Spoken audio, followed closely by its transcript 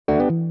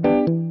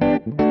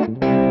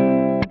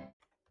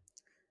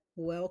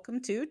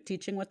Welcome to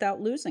Teaching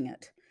Without Losing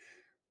It.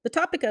 The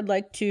topic I'd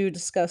like to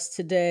discuss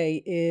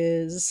today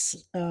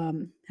is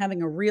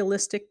having a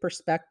realistic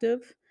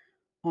perspective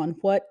on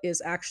what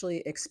is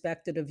actually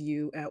expected of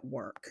you at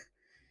work.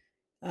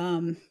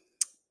 Um,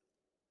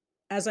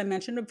 as I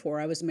mentioned before,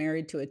 I was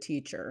married to a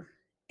teacher,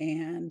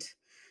 and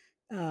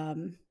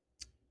um,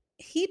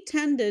 he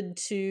tended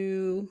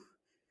to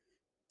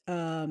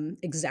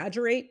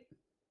exaggerate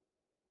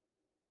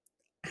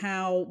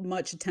how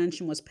much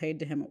attention was paid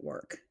to him at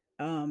work.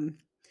 Um,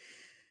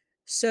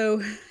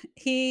 so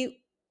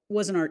he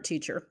was an art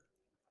teacher.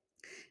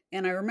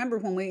 And I remember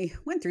when we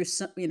went through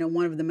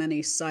one of the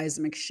many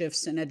seismic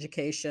shifts in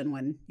education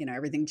when,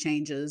 everything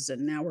changes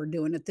and now we're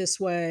doing it this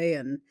way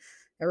and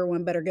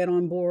everyone better get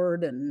on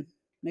board and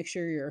make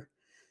sure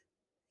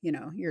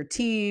your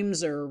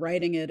teams are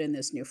writing it in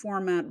this new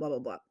format, blah, blah,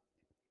 blah.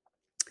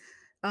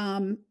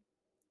 Um,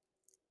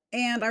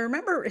 and I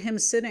remember him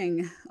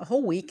sitting a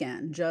whole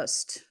weekend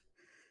just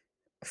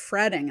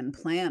fretting and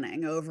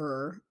planning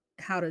over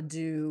how to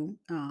do,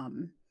 how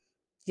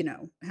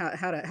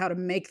to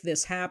make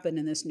this happen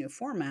in this new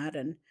format.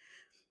 And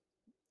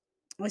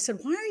I said,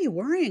 "Why are you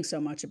worrying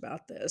so much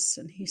about this?"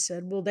 And he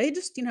said, "Well, they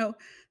just,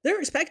 they're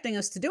expecting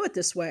us to do it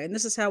this way, and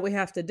this is how we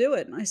have to do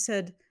it." And I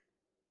said,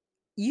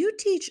 "You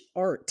teach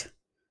art.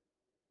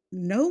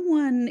 No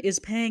one is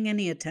paying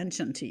any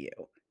attention to you,"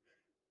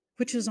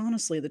 which is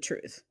honestly the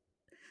truth.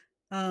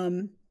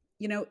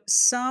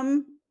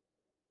 Some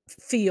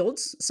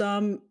fields,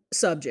 some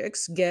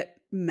subjects get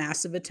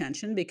massive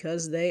attention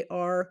because they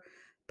are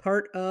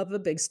part of a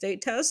big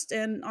state test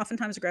and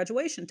oftentimes a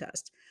graduation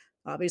test.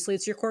 Obviously,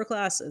 it's your core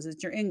classes,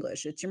 it's your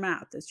English, it's your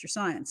math, it's your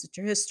science, it's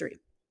your history.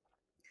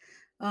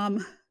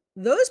 Um,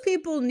 those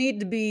people need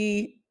to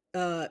be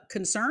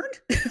concerned,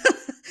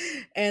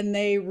 and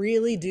they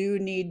really do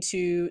need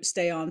to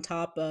stay on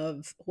top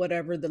of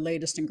whatever the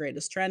latest and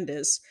greatest trend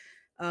is.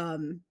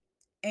 Um,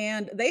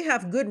 and they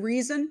have good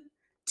reason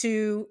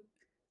to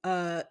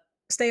uh,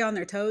 stay on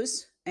their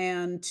toes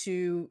and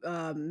to,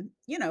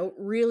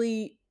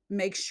 really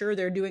make sure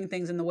they're doing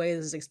things in the way that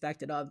is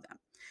expected of them.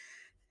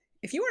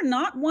 If you are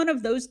not one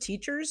of those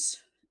teachers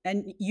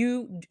and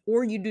you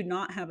do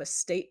not have a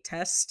state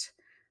test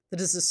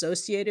that is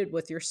associated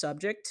with your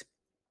subject,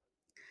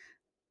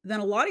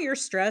 then a lot of your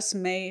stress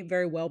may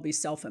very well be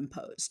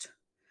self-imposed.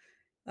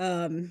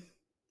 Um,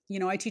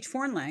 I teach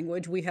foreign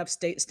language. We have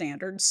state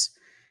standards.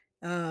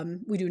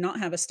 We do not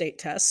have a state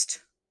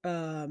test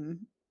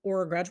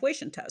or a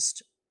graduation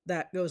test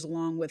that goes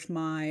along with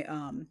my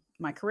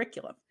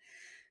curriculum.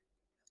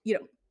 You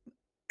know,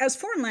 as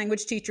foreign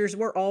language teachers,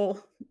 we're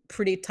all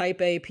pretty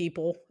type A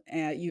people.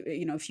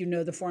 If you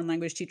know the foreign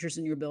language teachers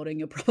in your building,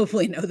 you'll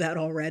probably know that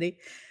already.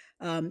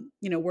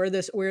 We're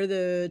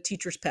the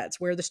teachers' pets.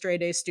 We're the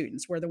straight A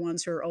students. We're the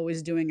ones who are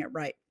always doing it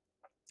right.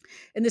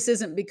 And this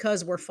isn't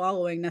because we're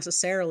following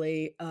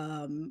necessarily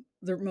the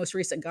most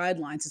recent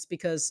guidelines. It's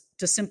because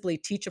to simply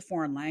teach a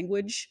foreign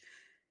language,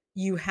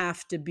 you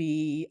have to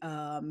be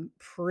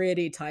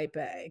pretty type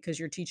A because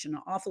you're teaching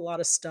an awful lot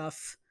of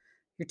stuff.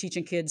 You're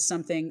teaching kids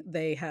something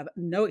they have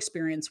no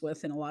experience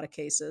with in a lot of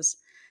cases.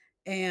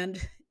 And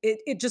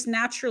it just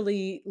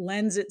naturally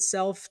lends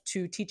itself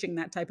to teaching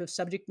that type of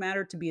subject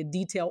matter to be a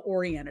detail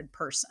oriented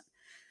person.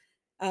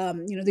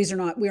 These are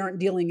not, we aren't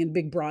dealing in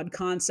big, broad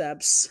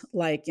concepts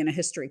like in a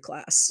history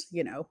class,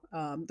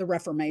 the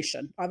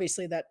Reformation.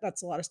 Obviously,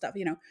 that's a lot of stuff.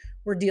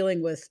 We're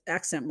dealing with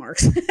accent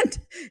marks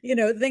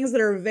and, things that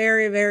are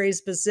very, very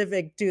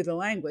specific to the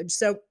language.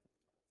 So,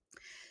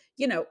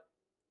 you know,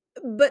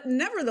 but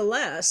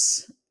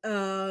nevertheless,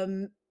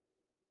 even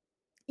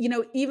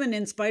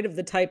in spite of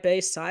the type A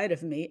side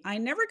of me, I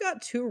never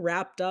got too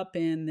wrapped up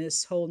in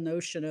this whole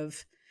notion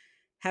of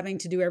having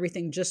to do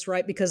everything just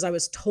right because I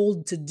was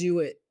told to do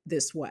it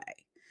this way.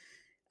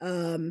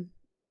 Um,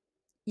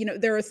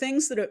 there are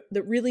things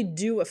that really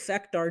do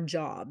affect our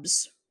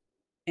jobs,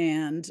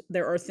 and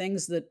there are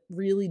things that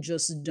really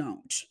just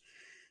don't.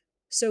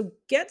 So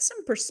get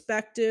some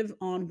perspective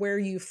on where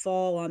you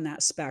fall on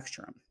that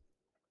spectrum.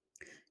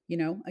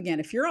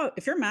 Again, if you're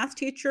a math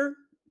teacher,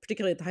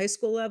 particularly at the high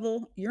school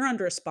level, you're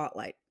under a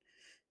spotlight.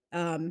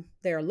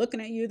 They're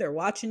looking at you, they're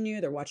watching you,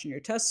 they're watching your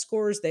test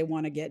scores. They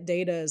want to get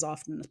data as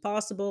often as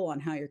possible on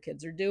how your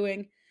kids are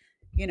doing.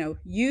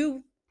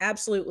 You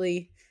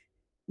absolutely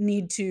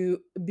need to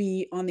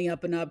be on the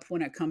up and up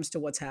when it comes to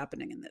what's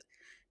happening in this.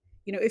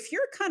 If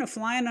you're kind of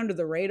flying under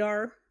the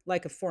radar,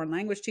 like a foreign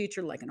language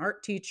teacher, like an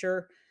art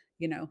teacher,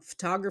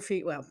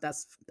 photography, well,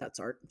 that's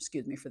art,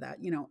 excuse me for that.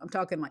 I'm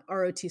talking like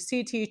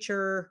ROTC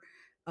teacher,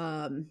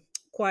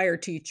 choir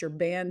teacher,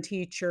 band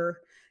teacher.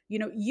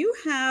 You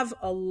have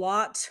a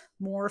lot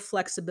more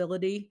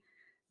flexibility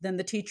than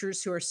the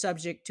teachers who are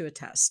subject to a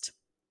test.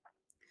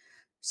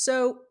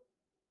 So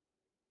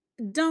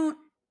don't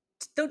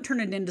don't turn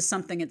it into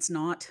something it's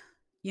not.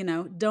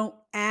 Don't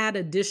add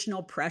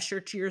additional pressure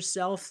to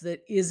yourself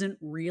that isn't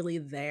really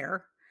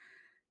there.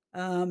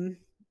 Um,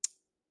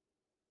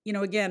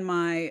 again,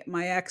 my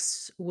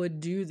ex would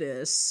do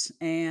this,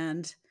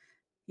 and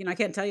I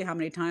can't tell you how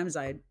many times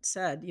I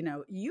said,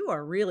 "You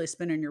are really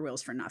spinning your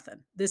wheels for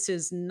nothing. This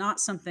is not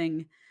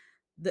something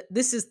that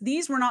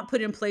these were not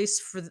put in place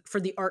for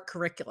the art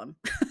curriculum."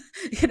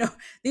 You know,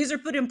 these are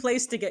put in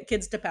place to get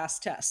kids to pass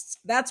tests.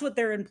 That's what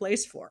they're in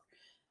place for.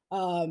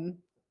 Um,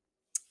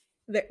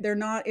 they're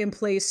not in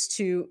place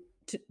to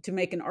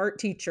make an art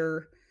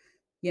teacher,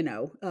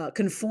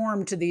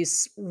 conform to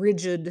these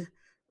rigid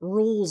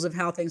rules of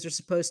how things are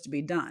supposed to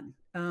be done.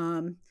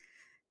 And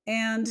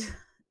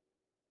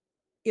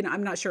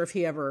I'm not sure if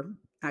he ever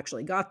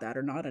actually got that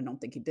or not. I don't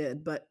think he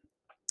did, but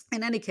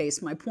in any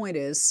case, my point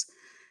is,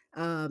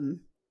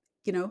 um,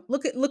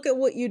 look at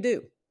what you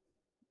do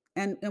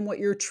and what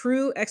your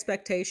true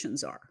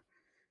expectations are,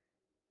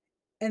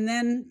 and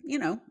then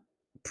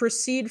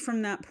proceed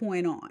from that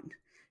point on.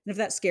 And if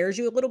that scares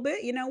you a little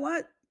bit, you know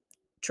what?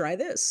 Try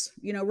this.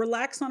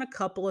 Relax on a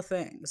couple of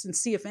things and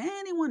see if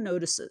anyone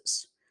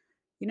notices.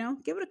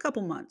 Give it a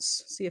couple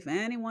months, see if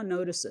anyone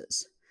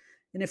notices.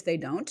 And if they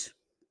don't,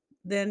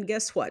 then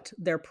guess what?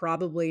 They're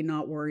probably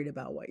not worried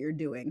about what you're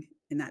doing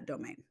in that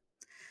domain.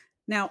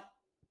 Now,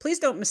 please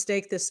don't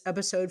mistake this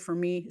episode for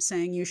me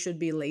saying you should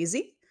be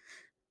lazy.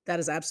 That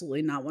is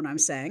absolutely not what I'm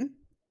saying.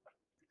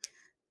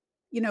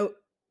 You know,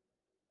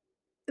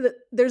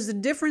 there's a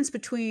difference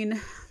between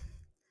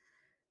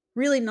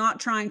really not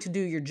trying to do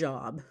your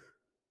job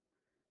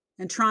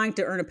and trying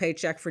to earn a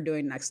paycheck for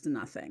doing next to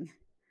nothing,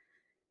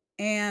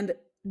 and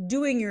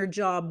doing your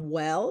job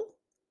well,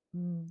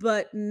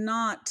 but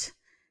not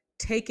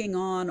taking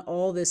on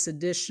all this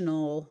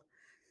additional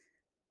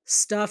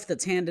stuff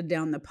that's handed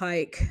down the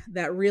pike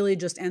that really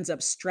just ends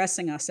up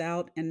stressing us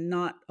out and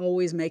not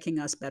always making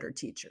us better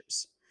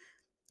teachers.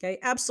 Okay,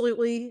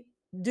 absolutely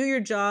do your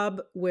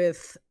job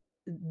with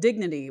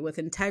dignity, with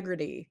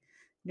integrity.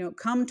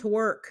 Come to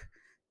work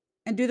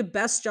and do the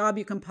best job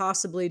you can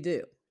possibly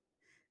do.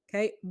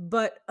 Okay,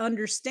 but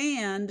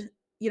understand,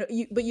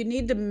 but you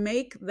need to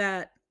make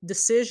that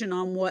decision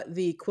on what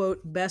the quote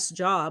best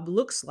job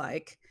looks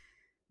like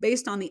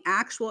based on the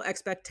actual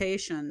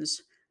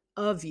expectations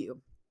of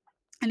you.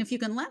 And if you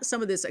can let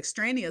some of this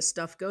extraneous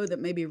stuff go that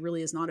maybe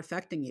really is not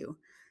affecting you,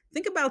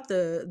 think about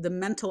the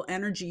mental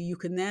energy you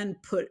can then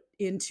put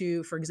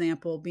into, for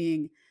example,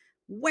 being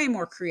way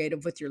more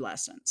creative with your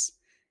lessons.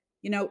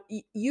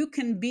 You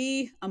can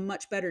be a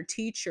much better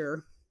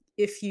teacher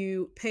if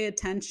you pay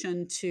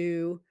attention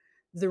to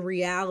the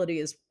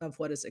realities of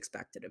what is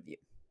expected of you.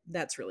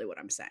 That's really what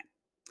I'm saying.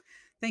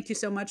 Thank you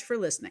so much for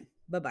listening.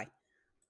 Bye bye.